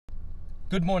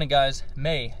Good morning, guys.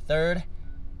 May 3rd.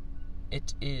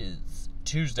 It is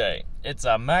Tuesday. It's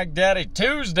a Mac Daddy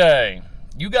Tuesday.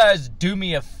 You guys do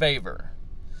me a favor.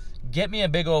 Get me a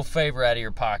big old favor out of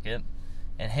your pocket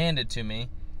and hand it to me.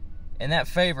 And that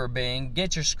favor being,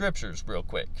 get your scriptures real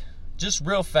quick. Just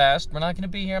real fast. We're not going to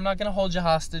be here. I'm not going to hold you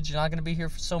hostage. You're not going to be here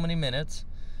for so many minutes.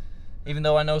 Even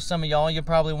though I know some of y'all, you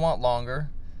probably want longer.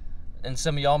 And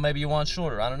some of y'all, maybe you want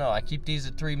shorter. I don't know. I keep these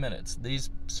at 3 minutes. These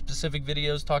specific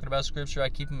videos talking about scripture, I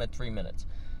keep them at 3 minutes.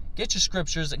 Get your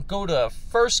scriptures and go to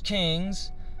 1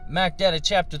 Kings, Mac Daddy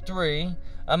chapter 3.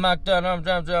 Mac Daddy, you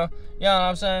know what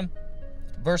I'm saying?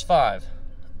 Verse 5.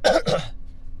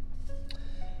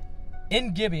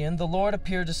 In Gibeon, the Lord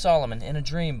appeared to Solomon in a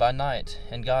dream by night,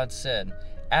 and God said,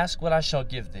 Ask what I shall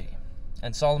give thee.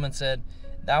 And Solomon said,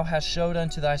 Thou hast showed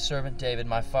unto thy servant David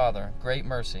my father great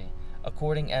mercy,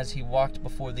 according as he walked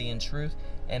before thee in truth,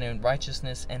 and in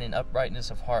righteousness, and in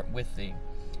uprightness of heart with thee.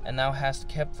 And thou hast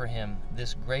kept for him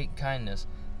this great kindness,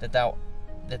 that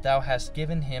thou hast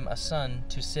given him a son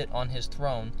to sit on his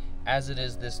throne, as it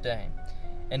is this day.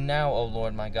 And now, O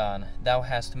Lord my God, thou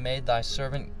hast made thy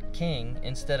servant king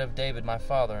instead of David my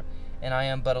father, and I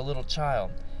am but a little child.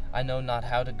 I know not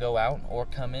how to go out or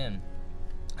come in.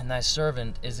 And thy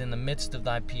servant is in the midst of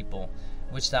thy people,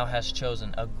 which thou hast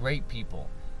chosen, a great people,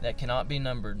 that cannot be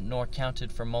numbered nor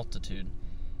counted for multitude.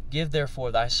 Give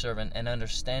therefore thy servant an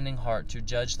understanding heart to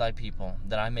judge thy people,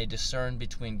 that I may discern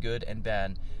between good and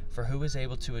bad. For who is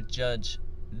able to judge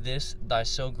this thy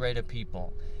so great a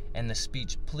people? And the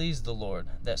speech pleased the Lord,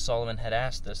 that Solomon had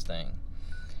asked this thing.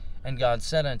 And God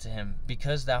said unto him,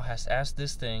 Because thou hast asked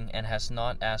this thing, and hast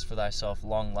not asked for thyself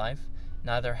long life,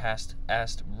 neither hast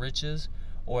asked riches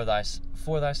for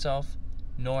thyself,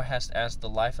 nor hast asked the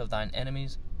life of thine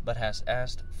enemies, but hast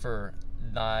asked for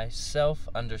thyself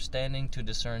understanding to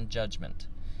discern judgment.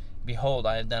 Behold,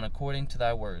 I have done according to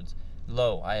thy words.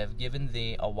 Lo, I have given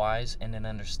thee a wise and an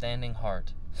understanding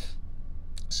heart,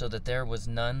 so that there was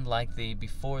none like thee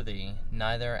before thee,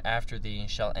 neither after thee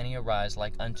shall any arise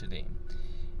like unto thee.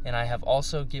 And I have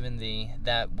also given thee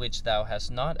that which thou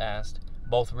hast not asked,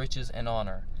 both riches and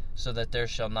honor, so that there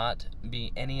shall not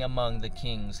be any among the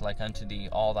kings like unto thee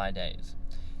all thy days.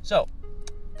 So,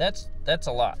 that's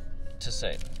a lot to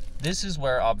say. This is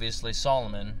where obviously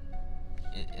Solomon,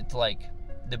 it's like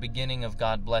the beginning of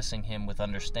God blessing him with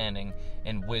understanding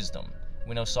and wisdom.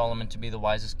 We know Solomon to be the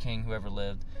wisest king who ever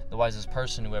lived, the wisest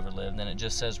person who ever lived, and it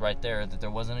just says right there that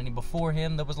there wasn't any before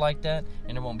him that was like that,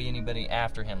 and there won't be anybody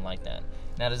after him like that.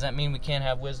 Now, does that mean we can't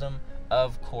have wisdom?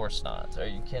 Of course not. Are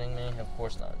you kidding me? Of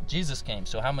course not. Jesus came,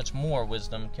 so how much more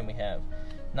wisdom can we have?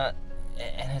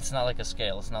 And it's not like a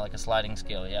scale. It's not like a sliding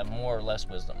scale. You have more or less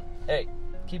wisdom. Hey,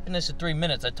 keeping this at 3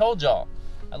 minutes. I told y'all.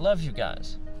 I love you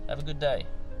guys. Have a good day.